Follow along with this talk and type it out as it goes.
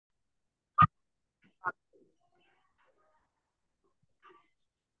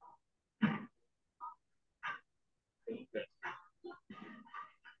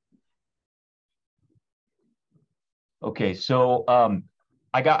Okay, so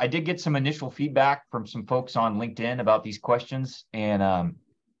I did get some initial feedback from some folks on LinkedIn about these questions, and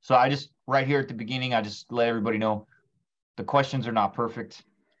so I just right here at the beginning, I just let everybody know the questions are not perfect.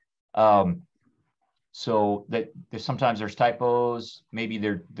 So that sometimes there's typos, maybe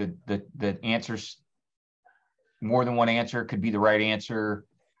the answers, more than one answer could be the right answer,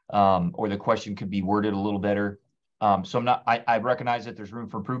 or the question could be worded a little better. So I recognize that there's room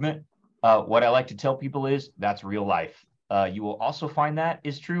for improvement. What I like to tell people is that's real life. You will also find that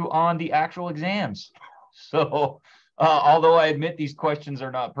is true on the actual exams. So although I admit these questions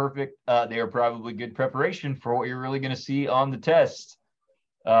are not perfect, they are probably good preparation for what you're really going to see on the test.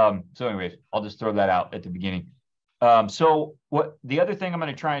 So anyways, I'll just throw that out at the beginning. So what the other thing I'm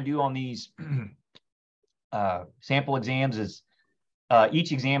going to try and do on these sample exams is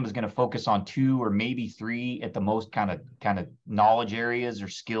each exam is going to focus on 2 or maybe 3 at the most kind of knowledge areas or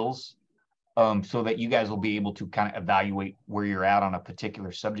skills, so that you guys will be able to kind of evaluate where you're at on a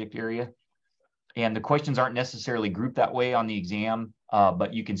particular subject area. And the questions aren't necessarily grouped that way on the exam,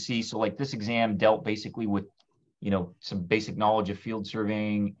 but you can see, so like this exam dealt basically with, some basic knowledge of field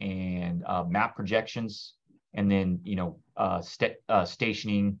surveying and map projections, and then,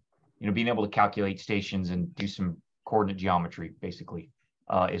 stationing, being able to calculate stations and do some coordinate geometry, basically,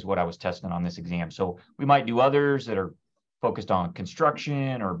 is what I was testing on this exam. So we might do others that are focused on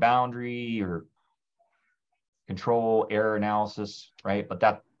construction or boundary or control error analysis, right?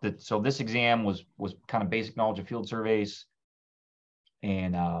 But so this exam was kind of basic knowledge of field surveys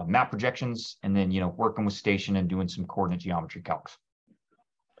and map projections, and then, working with station and doing some coordinate geometry calcs.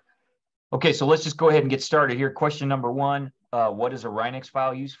 Okay, so let's just go ahead and get started here. Question number 1, what is a Rhinex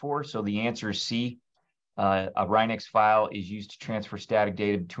file used for? So the answer is C. A Rhinex file is used to transfer static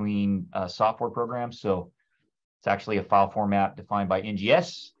data between software programs. So it's actually a file format defined by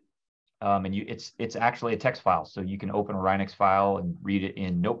NGS, and it's actually a text file. So you can open a Rhinex file and read it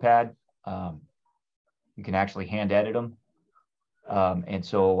in Notepad. You can actually hand edit them. And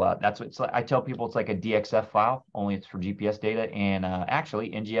so that's what it's like. I tell people it's like a DXF file, only it's for GPS data. And actually,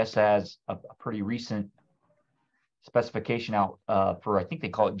 NGS has a pretty recent specification out for, I think they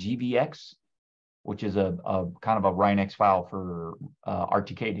call it GVX, which is a kind of a Rhinex file for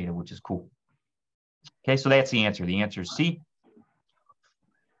RTK data, which is cool. Okay, so that's the answer. The answer is C.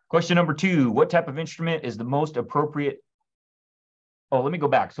 Question number 2, what type of instrument is the most appropriate? Oh, let me go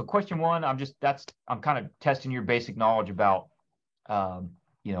back. So question 1, I'm kind of testing your basic knowledge about,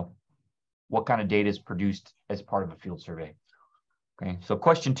 what kind of data is produced as part of a field survey. Okay, so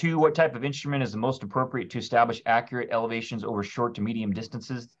question 2, what type of instrument is the most appropriate to establish accurate elevations over short to medium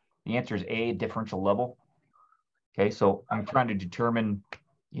distances? The answer is A, differential level. Okay, so I'm trying to determine,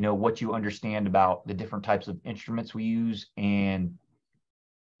 what you understand about the different types of instruments we use and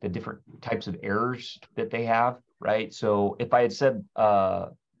the different types of errors that they have, right? So if I had said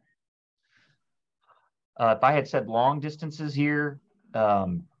long distances here,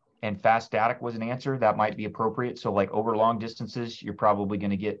 and fast static was an answer, that might be appropriate. So like over long distances, you're probably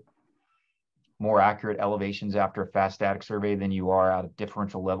going to get more accurate elevations after a fast static survey than you are out of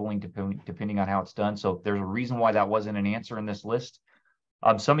differential leveling, depending on how it's done. So there's a reason why that wasn't an answer in this list.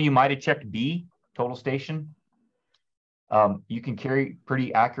 Some of you might have checked B, total station. You can carry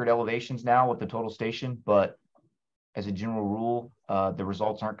pretty accurate elevations now with the total station, but as a general rule, the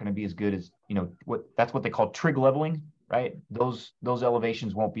results aren't going to be as good as, that's what they call trig leveling, right? Those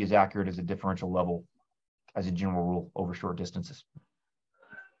elevations won't be as accurate as a differential level as a general rule over short distances.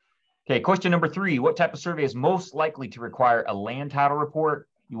 Okay, question number 3, what type of survey is most likely to require a land title report?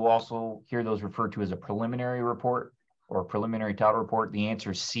 You will also hear those referred to as a preliminary report or a preliminary title report. The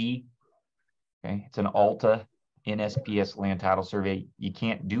answer is C. Okay, it's an ALTA NSPS land title survey. You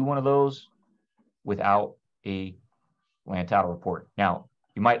can't do one of those without a land title report. Now,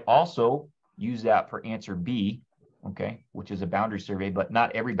 you might also use that for answer B, okay, which is a boundary survey, but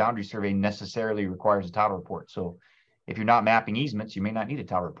not every boundary survey necessarily requires a title report. So if you're not mapping easements, you may not need a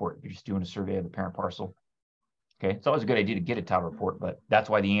title report. You're just doing a survey of the parent parcel. Okay, it's always a good idea to get a title report, but that's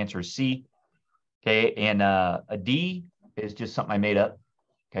why the answer is C. Okay, and a D is just something I made up.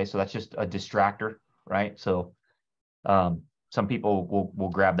 Okay, so that's just a distractor, right? So some people will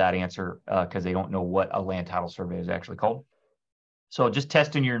grab that answer because they don't know what a land title survey is actually called. So just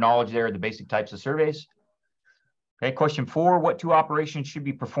testing your knowledge there of the basic types of surveys. Okay, question 4, what 2 operations should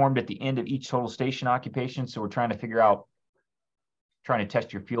be performed at the end of each total station occupation? So we're trying to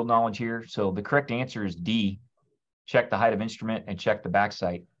test your field knowledge here. So the correct answer is D, check the height of instrument and check the back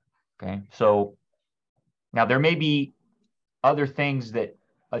sight. Okay, so now there may be other things that,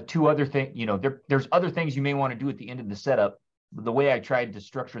 there's other things you may want to do at the end of the setup. The way I tried to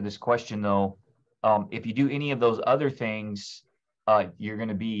structure this question, though, If you do any of those other things, you're going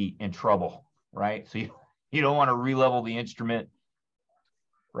to be in trouble, right? So you don't want to re-level the instrument,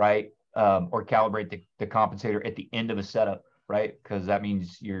 right? Or calibrate the compensator at the end of a setup, right? Because that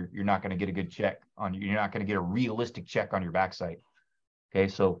means you're not going to get a good check on, you're not going to get a realistic check on your backside. Okay,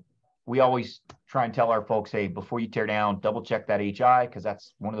 so we always try and tell our folks, hey, before you tear down, double check that HI, because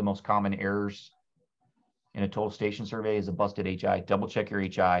that's one of the most common errors in a total station survey is a busted HI. Double check your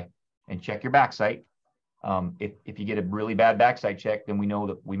HI and check your backside. If you get a really bad backside check, then we know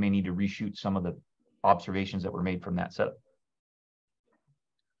that we may need to reshoot some of the observations that were made from that setup.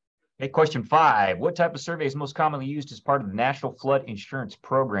 Okay, question 5. What type of survey is most commonly used as part of the National Flood Insurance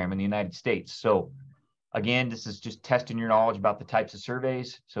Program in the United States? So again, this is just testing your knowledge about the types of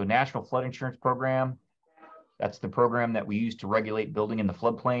surveys. So National Flood Insurance Program, that's the program that we use to regulate building in the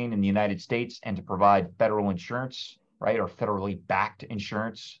floodplain in the United States and to provide federal insurance, right, or federally backed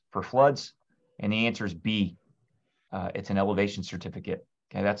insurance for floods. And the answer is B. It's an elevation certificate.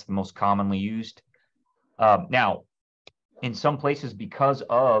 Okay, that's the most commonly used. Now, in some places, because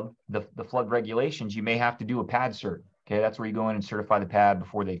of the flood regulations, you may have to do a pad cert. Okay, that's where you go in and certify the pad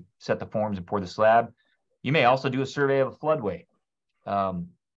before they set the forms and pour the slab. You may also do a survey of a floodway.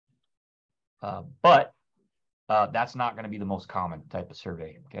 But that's not going to be the most common type of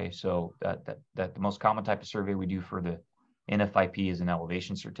survey. Okay, so that the most common type of survey we do for the NFIP is an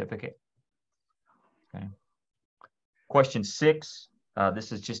elevation certificate. Okay. Question 6.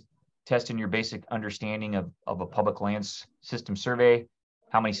 This is just testing your basic understanding of a public lands system survey.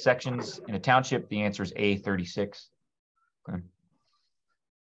 How many sections in a township? The answer is A, 36. Okay.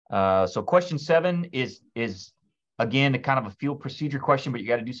 So question 7 is again, a kind of a field procedure question, but you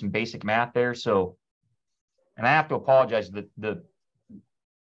got to do some basic math there. So, and I have to apologize, the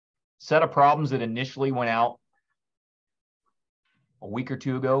set of problems that initially went out a week or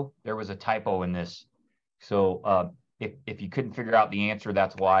two ago, there was a typo in this. So if you couldn't figure out the answer,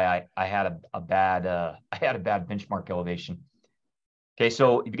 that's why I had a bad benchmark elevation. Okay,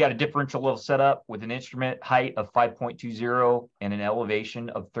 so if you got a differential level setup with an instrument height of 5.20 and an elevation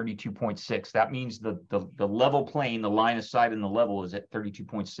of 32.6, that means the level plane, the line of sight and the level is at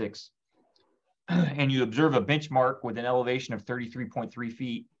 32.6. And you observe a benchmark with an elevation of 33.3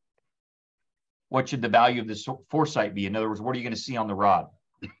 feet. What should the value of this foresight be? In other words, what are you going to see on the rod?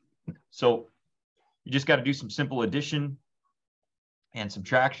 So you just got to do some simple addition and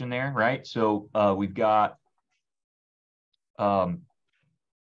subtraction there, right? So we've got our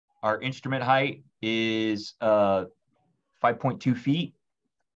instrument height is 5.2 feet.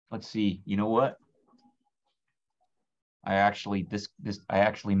 Let's see. You know what? I actually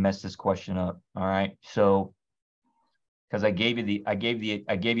messed this question up. All right. So because I gave you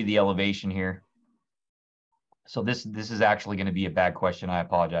the elevation here. So this is actually going to be a bad question. I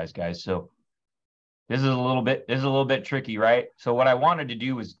apologize, guys. So this is a little bit tricky, right? So what I wanted to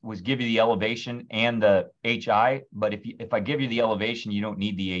do was give you the elevation and the HI, but if I give you the elevation, you don't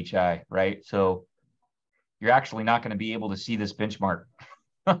need the HI, right? So you're actually not going to be able to see this benchmark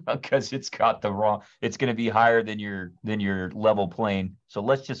because it's got the wrong. It's going to be higher than your level plane. So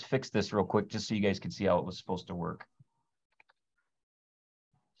let's just fix this real quick, just so you guys can see how it was supposed to work.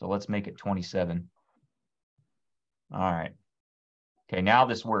 So let's make it 27. All right. Okay, now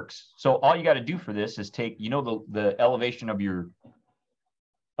this works. So all you got to do for this is take, the elevation of your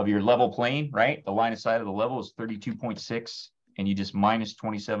level plane, right? The line of sight of the level is 32.6, and you just minus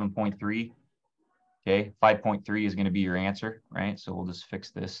 27.3. Okay, 5.3 is going to be your answer, right? So we'll just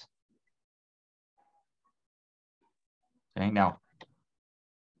fix this. Okay, now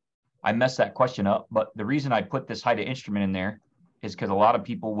I messed that question up, but the reason I put this height of instrument in there is because a lot of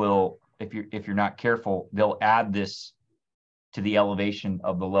people will, if you're not careful, they'll add this to the elevation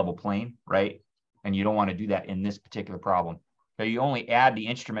of the level plane, right? And you don't want to do that in this particular problem. So you only add the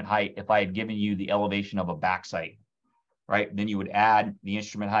instrument height if I had given you the elevation of a backside, right? Then you would add the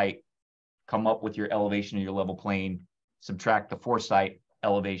instrument height, come up with your elevation of your level plane, subtract the foresight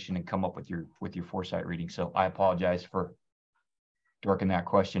elevation, and come up with your foresight reading. So I apologize for dorking that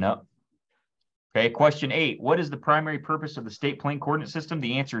question up. Okay, question 8. What is the primary purpose of the state plane coordinate system?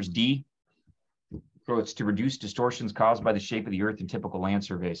 The answer is D. So it's to reduce distortions caused by the shape of the earth in typical land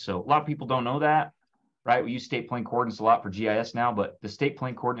surveys. So a lot of people don't know that, right? We use state plane coordinates a lot for GIS now, but the state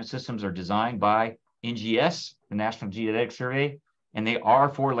plane coordinate systems are designed by NGS, the National Geodetic Survey, and they are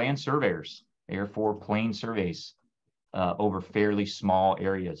for land surveyors. They are for plane surveys over fairly small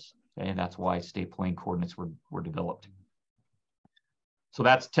areas. Okay? And that's why state plane coordinates were developed. So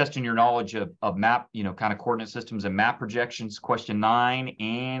that's testing your knowledge of map, kind of coordinate systems and map projections. Question 9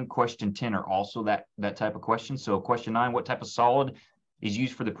 and question 10 are also that type of question. So question 9, what type of solid is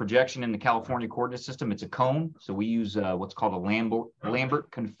used for the projection in the California coordinate system. It's a cone. So we use what's called a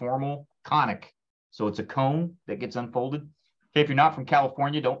Lambert conformal conic. So it's a cone that gets unfolded. Okay, if you're not from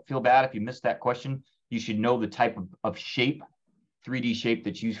California, don't feel bad if you missed that question. You should know the type of shape, 3D shape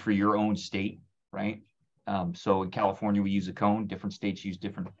that's used for your own state, right? So in California, we use a cone. Different states use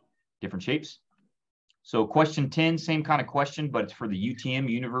different shapes. So question 10, same kind of question, but it's for the UTM,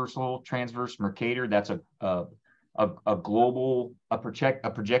 Universal Transverse Mercator. That's a global, a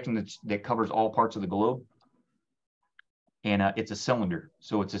projection that covers all parts of the globe. And it's a cylinder.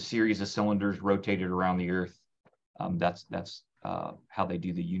 So it's a series of cylinders rotated around the Earth. That's how they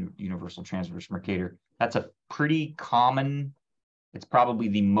do the Universal Transverse Mercator. That's a pretty common, it's probably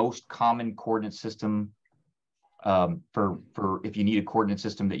the most common coordinate system for if you need a coordinate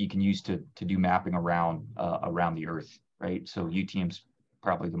system that you can use to do mapping around the Earth, right? So UTM's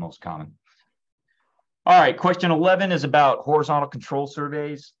probably the most common. All right, question 11 is about horizontal control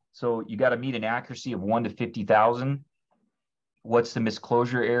surveys. So you got to meet an accuracy of 1 to 50,000. What's the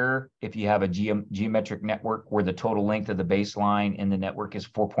misclosure error if you have a geometric network where the total length of the baseline in the network is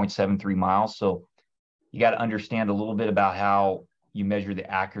 4.73 miles? So you got to understand a little bit about how you measure the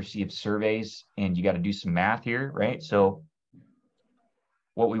accuracy of surveys, and you got to do some math here, right? So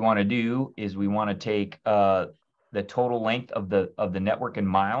what we want to do is we want to take the total length of the network in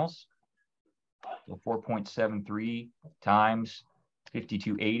miles. So 4.73 times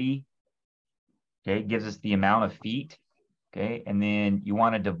 5280, okay, gives us the amount of feet, okay? And then you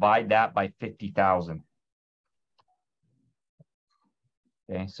want to divide that by 50,000.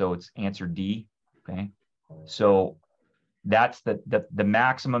 Okay, so it's answer D, okay? So that's the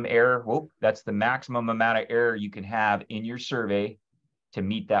maximum error. Whoop, that's the maximum amount of error you can have in your survey to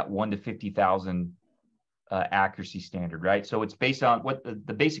meet that 1 to 50,000 accuracy standard, right? So it's based on what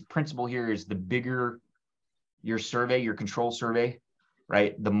the basic principle here is: the bigger your survey, your control survey,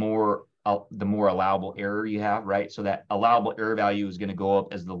 right, the more allowable error you have, right? So that allowable error value is going to go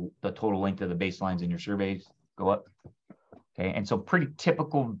up as the total length of the baselines in your surveys go up. Okay, and so pretty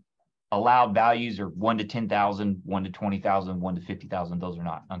typical allowed values are 1 to 10,000, 1 to 20,000, 1 to 50,000. Those are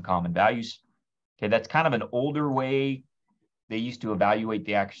not uncommon values. Okay, that's kind of an older way they used to evaluate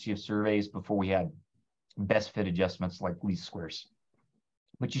the accuracy of surveys before we had best fit adjustments like least squares.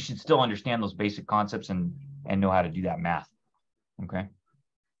 But you should still understand those basic concepts and know how to do that math. Okay.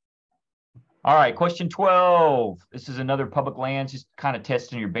 All right, question 12. This is another public lands, just kind of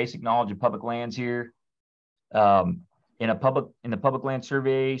testing your basic knowledge of public lands here. In the public land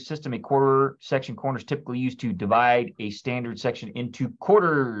survey system, a quarter section corner is typically used to divide a standard section into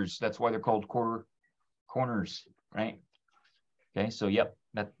quarters. That's why they're called quarter corners, right? Okay, so yep,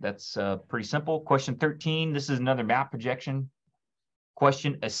 that's pretty simple. Question 13, this is another map projection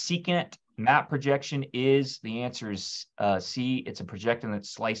question. A secant map projection is, the answer is C. It's a projection that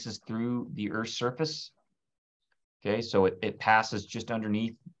slices through the Earth's surface. Okay, so it passes just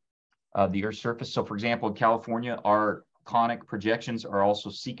underneath the Earth's surface. So for example, in California, our conic projections are also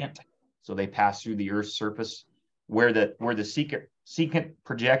secant. So they pass through the Earth's surface. Where the secant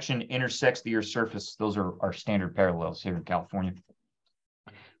projection intersects the Earth's surface, those are our standard parallels here in California.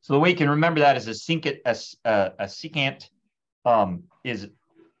 So the way you can remember that is a secant is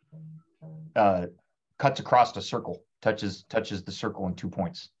cuts across a circle, touches the circle in 2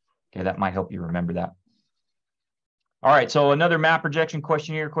 points. Okay, that might help you remember that. All right, so another map projection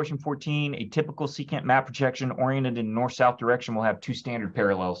question here, question 14. A typical secant map projection oriented in north-south direction will have 2 standard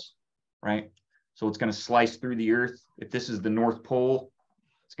parallels, right? So it's going to slice through the Earth. If this is the North Pole,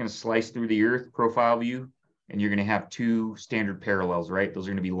 it's going to slice through the Earth profile view, and you're going to have 2 standard parallels, right? Those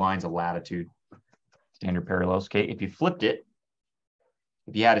are going to be lines of latitude, standard parallels. Okay, if you flipped it,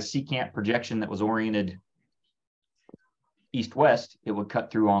 if you had a secant projection that was oriented east-west, it would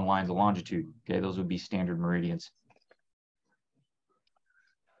cut through on lines of longitude. Okay, those would be standard meridians.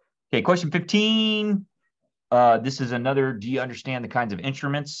 Okay, question 15. This is another, do you understand the kinds of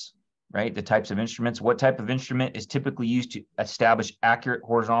instruments, right? The types of instruments. What type of instrument is typically used to establish accurate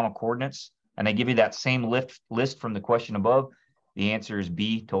horizontal coordinates? And I give you that same list from the question above. The answer is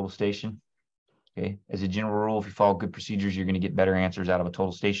B, total station. Okay, as a general rule, if you follow good procedures, you're going to get better answers out of a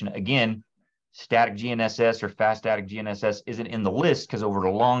total station. Again, static GNSS or fast static GNSS isn't in the list because over the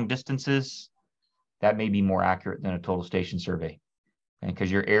long distances, that may be more accurate than a total station survey. And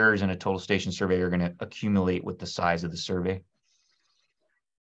because your errors in a total station survey are going to accumulate with the size of the survey.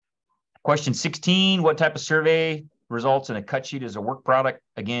 Question 16, what type of survey results in a cut sheet as a work product?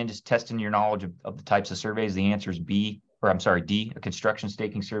 Again, just testing your knowledge of the types of surveys. The answer is B, or I'm sorry, D, a construction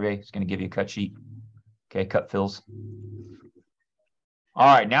staking survey. It's going to give you a cut sheet. Okay, cut fills. All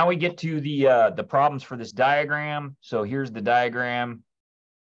right, now we get to the problems for this diagram. So here's the diagram.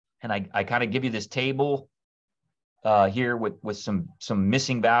 And I kind of give you this table here with some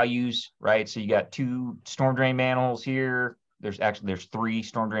missing values, right? So you got 2 storm drain manholes here. There's 3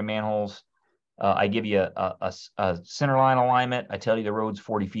 storm drain manholes. I give you a center line alignment. I tell you the road's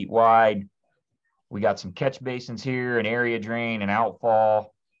 40 feet wide. We got some catch basins here, an area drain, an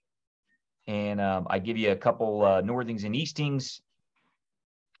outfall. And I give you a couple northings and eastings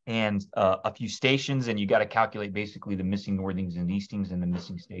and a few stations, and you got to calculate basically the missing northings and eastings and the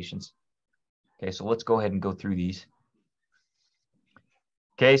missing stations. Okay, so let's go ahead and go through these.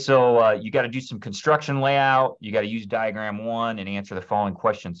 Okay, so you got to do some construction layout. You got to use diagram 1 and answer the following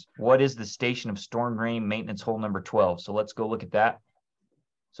questions. What is the station of storm drain maintenance hole number 12? So let's go look at that.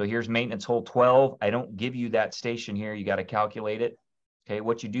 So here's maintenance hole 12. I don't give you that station here. You got to calculate it. Okay,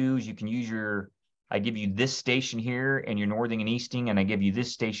 what you do is you can use I give you this station here and your northing and easting, and I give you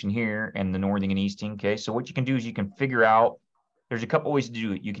this station here and the northing and easting. Okay, so what you can do is you can figure out, there's a couple ways to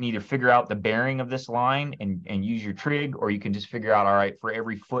do it. You can either figure out the bearing of this line and use your trig, or you can just figure out, all right, for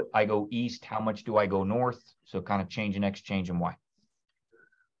every foot I go east, how much do I go north? So kind of change in X, change in Y.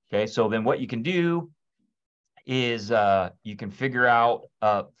 Okay, so then what you can do is you can figure out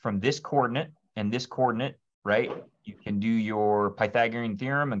from this coordinate and this coordinate, right? You can do your Pythagorean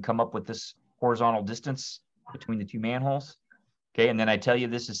theorem and come up with this horizontal distance between the 2 manholes. Okay, and then I tell you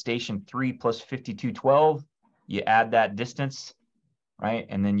this is station 3 plus 5212. You add that distance, right?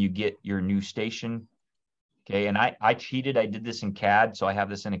 And then you get your new station. Okay, and I cheated. I did this in CAD, so I have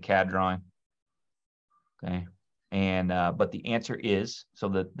this in a CAD drawing. Okay, and but the answer is, so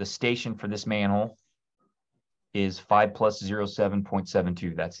the station for this manhole is 5 plus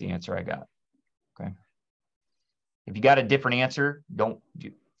 07.72. That's the answer I got. Okay. If you got a different answer,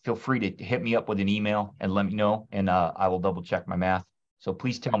 feel free to hit me up with an email and let me know, and I will double check my math. So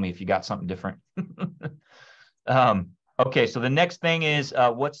please tell me if you got something different. Okay, so the next thing is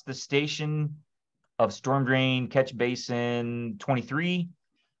what's the station of storm drain catch basin 23?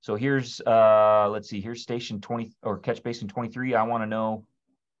 So here's let's see, here's station 20 or catch basin 23. I want to know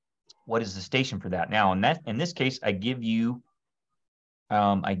what is the station for that. Now in this case, I give you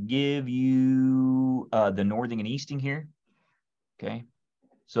the northing and easting here. Okay.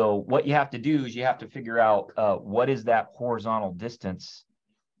 So what you have to do is you have to figure out what is that horizontal distance.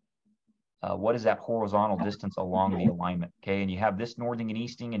 What is that horizontal distance along the alignment? Okay, and you have this northing and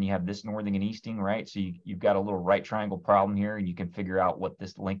easting, and you have this northing and easting, right? So you've got a little right triangle problem here, and you can figure out what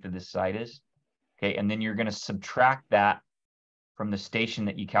this length of this side is. Okay, and then you're going to subtract that from the station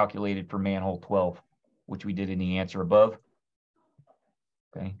that you calculated for manhole 12, which we did in the answer above.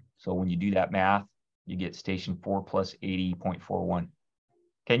 Okay, so when you do that math, you get station 4 plus 80.41.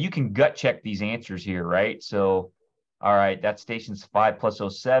 Okay, and you can gut check these answers here, right? So, all right, that station's 5 plus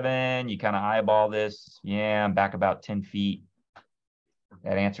 07. You kind of eyeball this. Yeah, I'm back about 10 feet.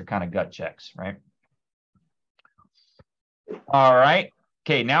 That answer kind of gut checks, right? All right.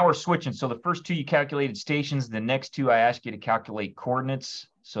 Okay, now we're switching. So the first 2 you calculated stations. The next 2 I asked you to calculate coordinates.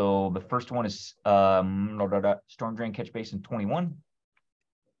 So the first one is storm drain catch basin 21.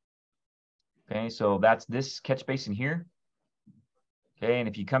 Okay, so that's this catch basin here. Okay, and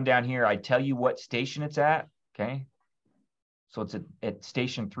if you come down here, I tell you what station it's at. Okay, so it's at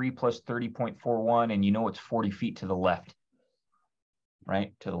station 3 plus 30.41, and you know it's 40 feet to the left,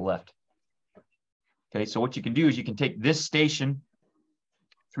 right? To the left. Okay, so what you can do is you can take this station,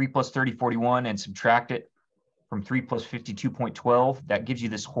 3 plus 30.41, and subtract it from 3 plus 52.12. That gives you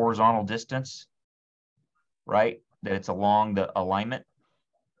this horizontal distance, right? That it's along the alignment.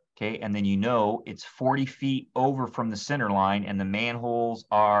 Okay, and then you know it's 40 feet over from the center line, and the manholes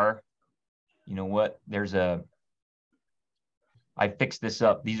are, you know what, I fixed this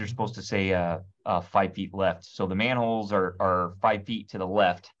up. These are supposed to say 5 feet left. So the manholes are 5 feet to the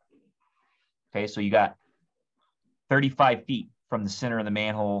left. Okay, so you got 35 feet from the center of the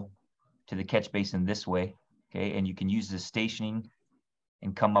manhole to the catch basin this way. Okay, and you can use this stationing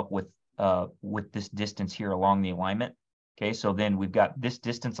and come up with this distance here along the alignment. Okay, so then we've got this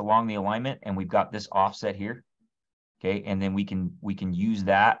distance along the alignment, and we've got this offset here. Okay, and then we can use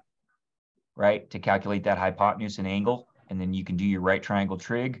that, right, to calculate that hypotenuse and angle, and then you can do your right triangle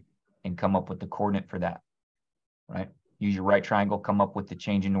trig and come up with the coordinate for that, right? Use your right triangle, come up with the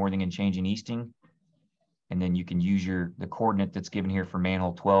change in northing and change in easting, and then you can use the coordinate that's given here for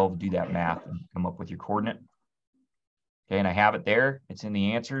manhole 12, do that math, and come up with your coordinate. Okay, and I have it there. It's in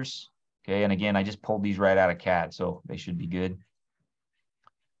the answers. Okay, and again, I just pulled these right out of CAD, so they should be good.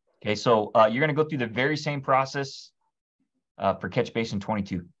 Okay, so you're going to go through the very same process for catch basin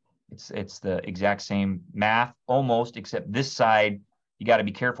 22. It's the exact same math, almost, except this side, you got to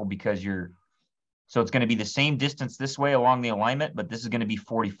be careful because your So it's going to be the same distance this way along the alignment, but this is going to be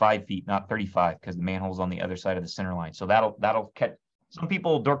 45 feet, not 35, because the manhole's on the other side of the center line. So that'll catch. Some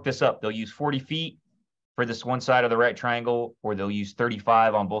people dork this up. They'll use 40 feet for this one side of the right triangle, or they'll use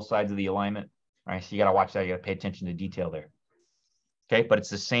 35 on both sides of the alignment. All right, so you got to watch that. You got to pay attention to detail there. Okay, but it's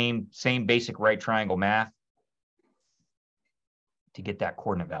the same basic right triangle math to get that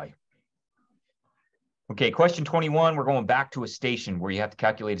coordinate value. Okay, question 21, we're going back to a station where you have to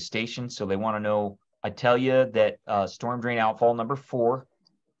calculate a station. So they want to know, I tell you that storm drain outfall number 4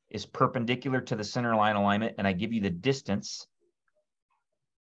 is perpendicular to the center line alignment, and I give you the distance.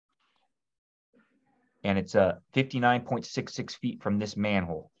 And it's 59.66 feet from this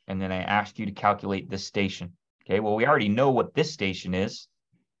manhole. And then I asked you to calculate this station. Okay, well, we already know what this station is,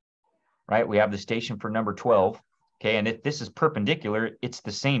 right? We have the station for number 12. Okay, and if this is perpendicular, it's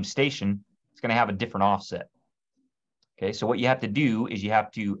the same station. It's going to have a different offset. Okay, so what you have to do is you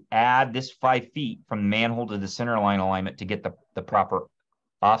have to add this 5 feet from the manhole to the center line alignment to get the proper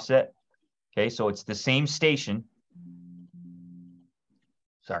offset. Okay, so it's the same station.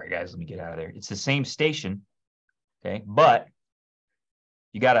 Sorry, guys, let me get out of there. It's the same station, okay, but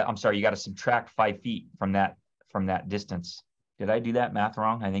you gotta subtract 5 feet from that distance. Did I do that math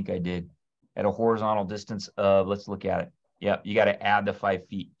wrong? I think I did. At a horizontal distance of, let's look at it. Yep, you got to add the 5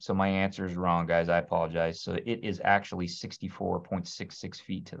 feet. So my answer is wrong, guys. I apologize. So it is actually 64.66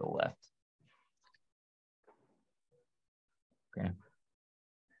 feet to the left. Okay.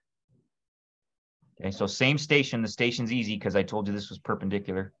 Okay, so same station. The station's easy because I told you this was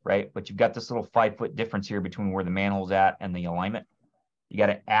perpendicular, right? But you've got this little 5 foot difference here between where the manhole's at and the alignment. You got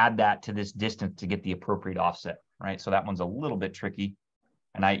to add that to this distance to get the appropriate offset, right? So that one's a little bit tricky.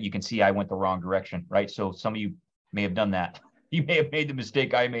 And you can see I went the wrong direction, right? So some of you may have done that. You may have made the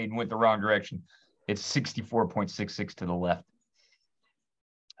mistake I made and went the wrong direction. It's 64.66 to the left.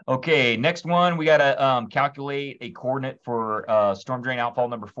 Okay, next one, we got to calculate a coordinate for storm drain outfall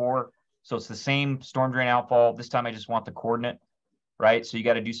number 4. So it's the same storm drain outfall. This time I just want the coordinate, right? So you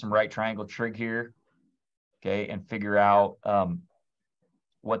got to do some right triangle trig here, okay, and figure out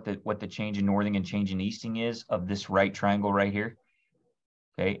what the change in northing and change in easting is of this right triangle right here.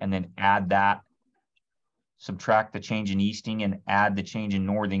 Okay, and then add that, subtract the change in easting and add the change in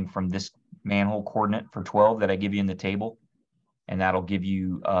northing from this manhole coordinate for 12 that I give you in the table. And that'll give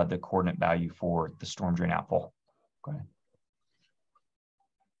you the coordinate value for the storm drain outfall. Okay.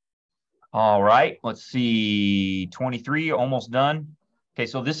 All right, let's see, 23, almost done. Okay,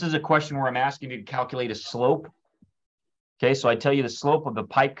 so this is a question where I'm asking you to calculate a slope. Okay, so I tell you the slope of the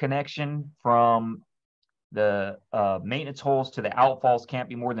pipe connection from the maintenance holes to the outfalls can't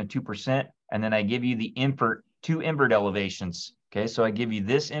be more than 2%. And then I give you the two invert elevations. Okay, so I give you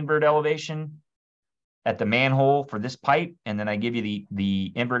this invert elevation at the manhole for this pipe, and then I give you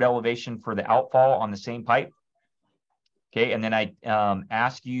the invert elevation for the outfall on the same pipe. Okay, and then I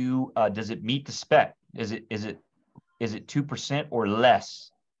ask you, does it meet the spec? Is it 2% or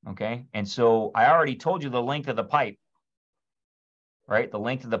less? Okay, and so I already told you the length of the pipe. Right, the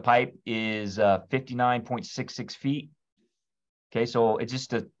length of the pipe is 59.66 feet. Okay, so it's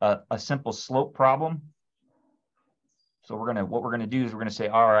just a simple slope problem. So what we're gonna do is we're gonna say,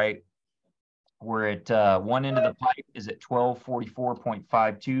 all right, we're at one end of the pipe is at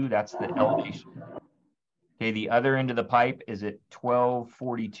 1244.52. That's the elevation. Okay, the other end of the pipe is at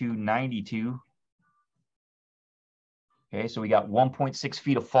 1242.92. Okay, so we got 1.6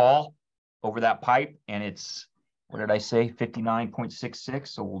 feet of fall over that pipe, and it's, what did I say? 59.66.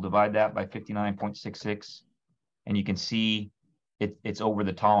 So we'll divide that by 59.66, and you can see it's over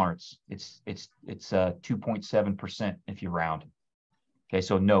the tolerance. It's 2.7% if you round. Okay,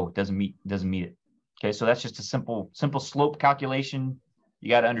 so no, it doesn't meet it. Okay, so that's just a simple slope calculation. You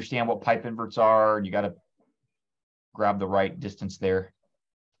got to understand what pipe inverts are. You got to grab the right distance there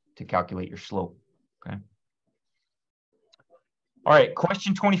to calculate your slope. Okay. All right,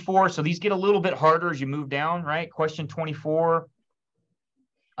 question 24. So these get a little bit harder as you move down, right? Question 24.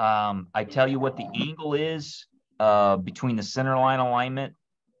 I tell you what the angle is between the center line alignment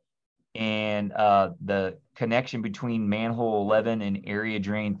and the connection between manhole 11 and area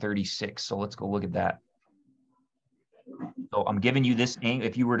drain 36. So let's go look at that. So I'm giving you this angle.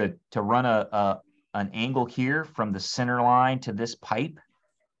 If you were to run an angle here from the center line to this pipe,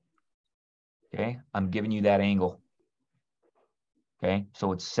 okay, I'm giving you that angle. Okay,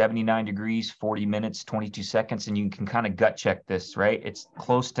 so it's 79 degrees, 40 minutes, 22 seconds, and you can kind of gut check this, right? It's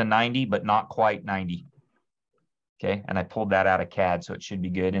close to 90, but not quite 90. Okay, and I pulled that out of CAD, so it should be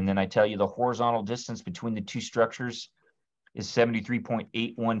good. And then I tell you the horizontal distance between the two structures is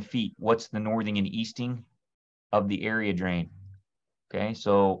 73.81 feet. What's the northing and easting of the area drain? Okay,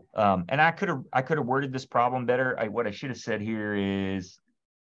 so and I could have worded this problem better. What I should have said here is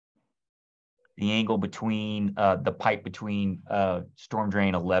the angle between the pipe between storm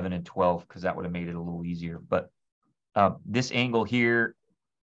drain 11 and 12, because that would have made it a little easier. But this angle here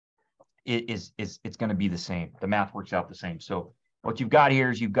is it's going to be the same. The math works out the same. So what you've got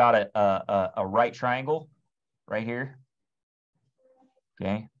here is you've got a right triangle right here.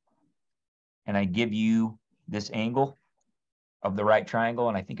 Okay, and I give you this angle of the right triangle,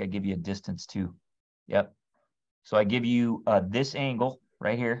 and I think I give you a distance too. Yep. So I give you this angle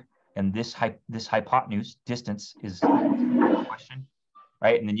right here, and this hypotenuse distance is the question,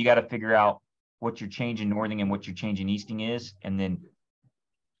 right? And then you got to figure out what your change in northing and what your change in easting is, and then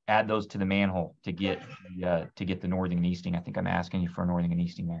add those to the manhole to get the northing and easting. I think I'm asking you for northing and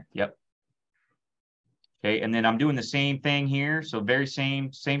easting there. Yep. Okay, and then I'm doing the same thing here. So very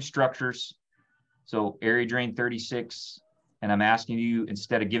same structures. So area drain 36. And I'm asking you,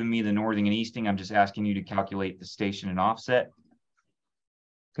 instead of giving me the northing and easting, I'm just asking you to calculate the station and offset.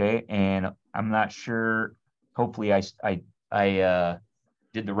 Okay, and I'm not sure. Hopefully, I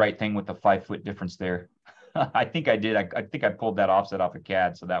did the right thing with the 5 foot difference there. I think I did. I think I pulled that offset off of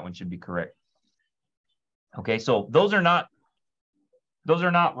CAD, so that one should be correct. Okay, so those are not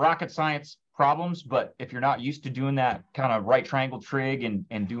rocket science problems, but if you're not used to doing that kind of right triangle trig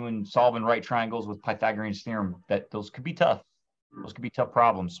and solving right triangles with Pythagorean's theorem, those could be tough. Those could be tough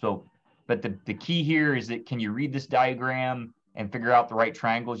problems. So, but the key here is that can you read this diagram and figure out the right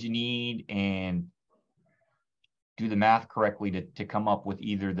triangles you need and do the math correctly to come up with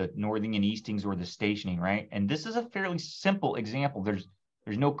either the northing and eastings or the stationing, right? And this is a fairly simple example. There's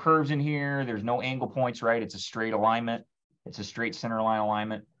no curves in here. There's no angle points, right? It's a straight alignment. It's a straight center line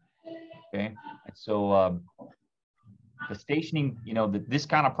alignment. Okay. And so the stationing, this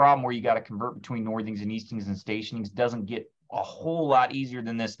kind of problem where you got to convert between northings and eastings and stationings doesn't get a whole lot easier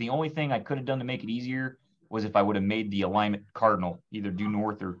than this. The only thing I could have done to make it easier was if I would have made the alignment cardinal, either due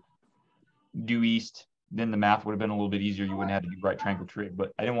north or due east. Then the math would have been a little bit easier. You wouldn't have to do right triangle trig,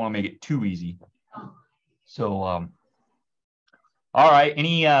 but I didn't want to make it too easy. So, all right.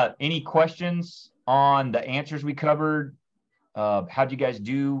 Any questions on the answers we covered? How'd you guys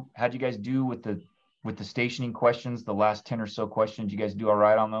do? How'd you guys do with the stationing questions? The last 10 or so questions, you guys do all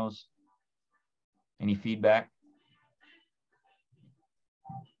right on those? Any feedback?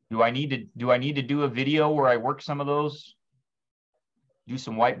 Do I need to do a video where I work some of those? Do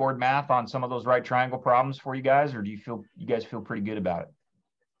some whiteboard math on some of those right triangle problems for you guys, or do you guys feel pretty good about it?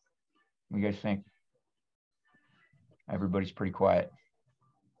 What do you guys think? Everybody's pretty quiet.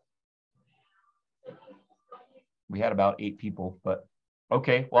 We had about 8 people, but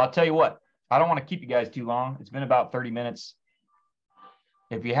okay. Well, I'll tell you what, I don't want to keep you guys too long. It's been about 30 minutes.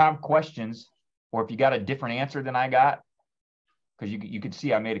 If you have questions, or if you got a different answer than I got, because you could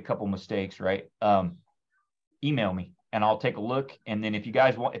see I made a couple mistakes, right? Email me and I'll take a look. And then if you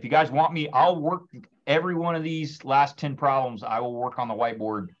guys want me, I'll work every one of these last 10 problems. I will work on the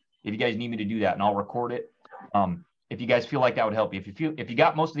whiteboard if you guys need me to do that, and I'll record it. If you guys feel like that would help you, if you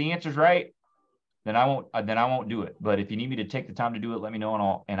got most of the answers right, then I won't do it. But if you need me to take the time to do it, let me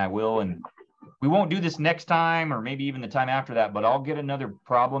know, and I will. And we won't do this next time, or maybe even the time after that, but I'll get another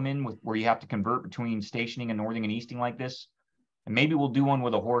problem in where you have to convert between stationing and northing and easting like this. And maybe we'll do one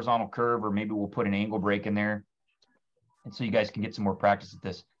with a horizontal curve, or maybe we'll put an angle break in there. And so you guys can get some more practice at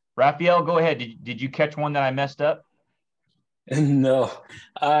this. Raphael, go ahead. Did you catch one that I messed up? No,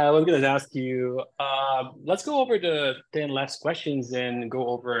 I was going to ask you, let's go over the 10 last questions and go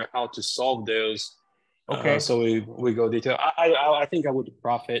over how to solve those. Okay. So we go detail. I think I would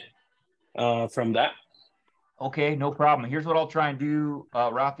profit from that. Okay, no problem. Here's what I'll try and do,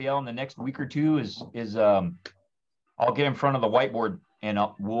 Raphael, in the next week or two is I'll get in front of the whiteboard and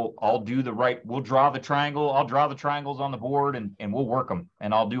we'll draw the triangle. I'll draw the triangles on the board and we'll work them,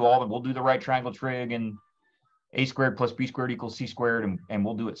 and we'll do the right triangle trig and a squared plus b squared equals c squared, and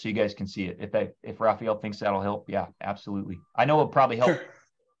we'll do it so you guys can see it. If Raphael thinks that'll help, yeah, absolutely. I know it'll probably help. Sure.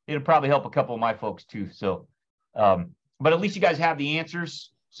 It'll probably help a couple of my folks too. So, but at least you guys have the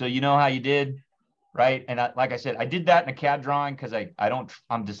answers, so you know how you did, right? And like I said, I did that in a CAD drawing because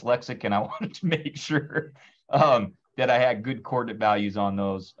I'm dyslexic and I wanted to make sure that I had good coordinate values on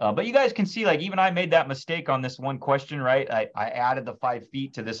those. But you guys can see, like, even I made that mistake on this one question, right? I added the 5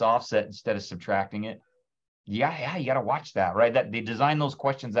 feet to this offset instead of subtracting it. Yeah, you got to watch that, right? That they design those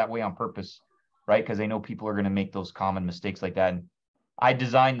questions that way on purpose, right? Because they know people are going to make those common mistakes like that. And I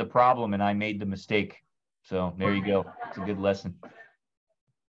designed the problem and I made the mistake. So there you go. It's a good lesson.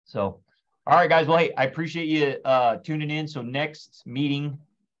 So, all right, guys. Well, hey, I appreciate you tuning in. So next meeting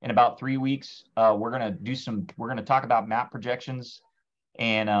in about 3 weeks, we're going to talk about map projections.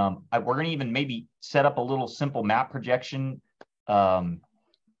 And we're going to even maybe set up a little simple map projection. I'm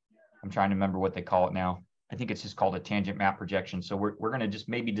trying to remember what they call it now. I think it's just called a tangent map projection. So we're going to just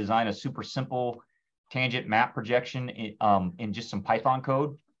maybe design a super simple tangent map projection in just some Python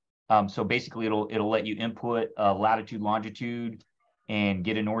code. So basically it'll let you input latitude, longitude, and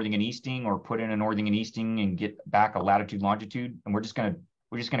get a northing and easting, or put in a northing and easting and get back a latitude, longitude. And we're just gonna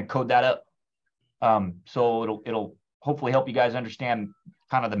code that up. So it'll hopefully help you guys understand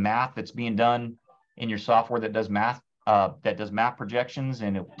kind of the math that's being done in your software that does math, that does map projections,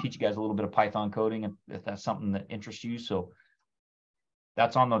 and it'll teach you guys a little bit of Python coding if that's something that interests you. So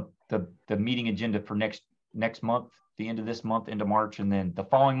that's on the meeting agenda for next month, the end of this month, into March, and then the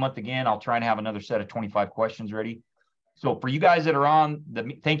following month again, I'll try and have another set of 25 questions ready. So for you guys that are on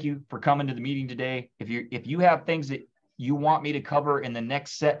thank you for coming to the meeting today. If you have things that you want me to cover in the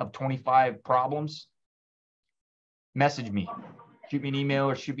next set of 25 problems, message me, shoot me an email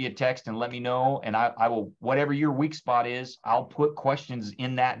or shoot me a text and let me know. And I will, whatever your weak spot is, I'll put questions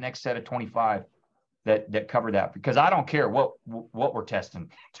in that next set of 25 that cover that, because I don't care what we're testing.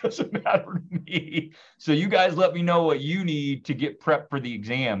 It doesn't matter to me. So you guys let me know what you need to get prepped for the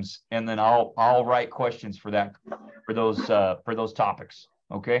exams, and then I'll write questions for those topics.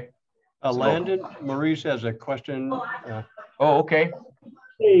 Okay. Landon, Maurice has a question. Oh, okay.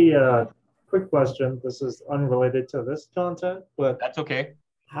 Hey, quick question. This is unrelated to this content, but That's okay.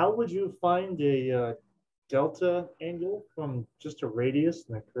 how would you find a delta angle from just a radius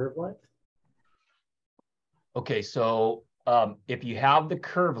and a curve length? Okay, so if you have the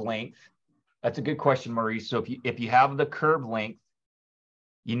curve length, that's a good question, Maurice. So if you have the curve length,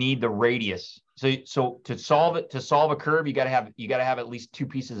 you need the radius. So to solve a curve, you got to have at least two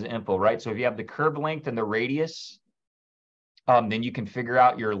pieces of info, right? So if you have the curve length and the radius, then you can figure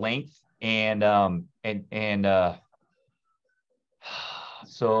out your length and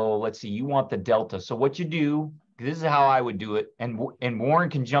so let's see, you want the delta. So what you do, this is how I would do it, and Warren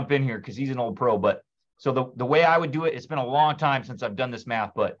can jump in here because he's an old pro, but so the way I would do it, it's been a long time since I've done this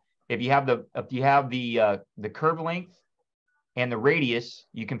math, but if you have the curve length and the radius,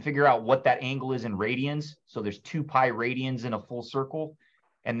 you can figure out what that angle is in radians. So there's 2 pi radians in a full circle,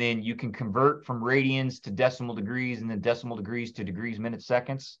 and then you can convert from radians to decimal degrees, and then decimal degrees to degrees, minutes,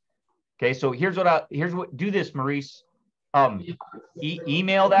 seconds. Okay, so here's what do this, Maurice.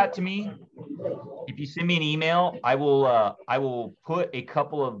 Email that to me. If you send me an email, I will put a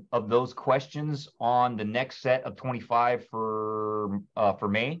couple of those questions on the next set of 25 for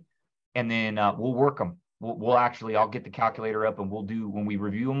May, and then we'll work them. I'll get the calculator up, and when we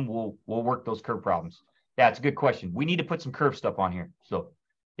review them, we'll work those curve problems. Yeah, it's a good question. We need to put some curve stuff on here. So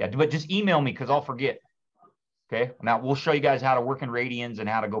yeah, but just email me because I'll forget. Okay. Now we'll show you guys how to work in radians and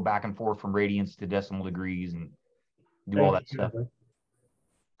how to go back and forth from radians to decimal degrees and do all that stuff.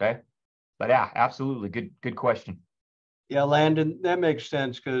 Okay. But yeah, absolutely. Good question. Yeah, Landon, that makes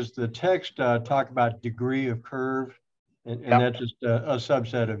sense because the text talk about degree of curve, and that's just a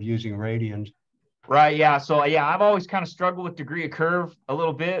subset of using radians. Right. Yeah. So yeah, I've always kind of struggled with degree of curve a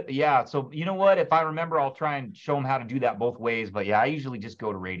little bit. Yeah. So you know what? If I remember, I'll try and show them how to do that both ways. But yeah, I usually just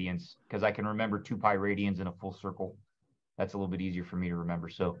go to radians because I can remember 2 pi radians in a full circle. That's a little bit easier for me to remember.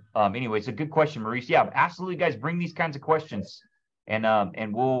 So anyway, it's a good question, Maurice. Yeah, absolutely, guys. Bring these kinds of questions, and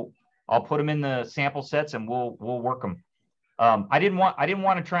I'll put them in the sample sets and we'll work them. I didn't want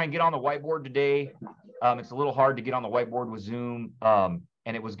to try and get on the whiteboard today. It's a little hard to get on the whiteboard with Zoom.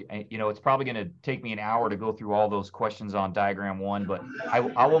 And it was, it's probably going to take me an hour to go through all those questions on diagram 1, but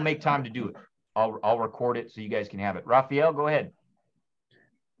I will make time to do it. I'll record it so you guys can have it. Raphael, go ahead.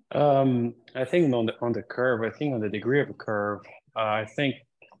 I think on the curve, on the degree of a curve, I think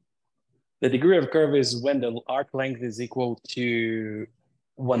the degree of curve is when the arc length is equal to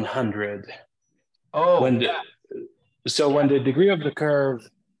 100. Oh, when the degree of the curve,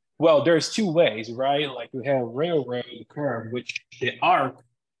 well, there's 2 ways, right? Like we have railroad curve, which the arc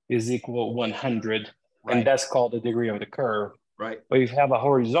is equal 100, right, and that's called the degree of the curve. Right. But if you have a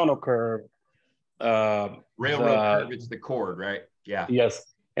horizontal curve, railroad curve, it's the chord, right? Yeah. Yes.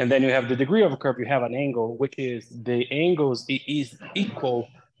 And then you have the degree of a curve, you have an angle, which is the angles is equal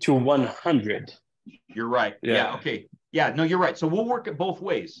to 100. You're right. Yeah. Okay. Yeah, no, you're right. So we'll work it both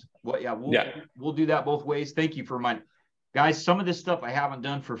ways. Well, we'll do that both ways. Thank you for reminding. Guys, some of this stuff I haven't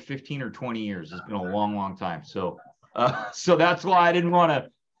done for 15 or 20 years. It's been a long, long time. So that's why I didn't want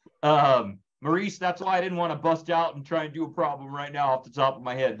to, Maurice, that's why I didn't want to bust out and try and do a problem right now off the top of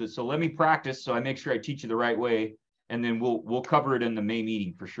my head. So let me practice so I make sure I teach you the right way, and then we'll cover it in the May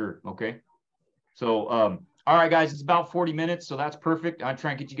meeting for sure. Okay. So, all right, guys, it's about 40 minutes. So that's perfect. I'm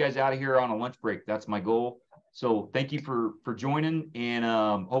trying to get you guys out of here on a lunch break. That's my goal. So thank you for joining, and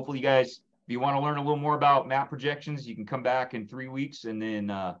hopefully you guys, if you want to learn a little more about map projections, you can come back in 3 weeks, and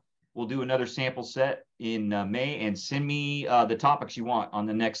then we'll do another sample set in May, and send me the topics you want on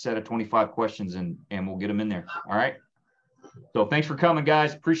the next set of 25 questions, and we'll get them in there. All right. So thanks for coming,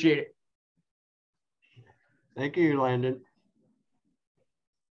 guys. Appreciate it. Thank you, Landon.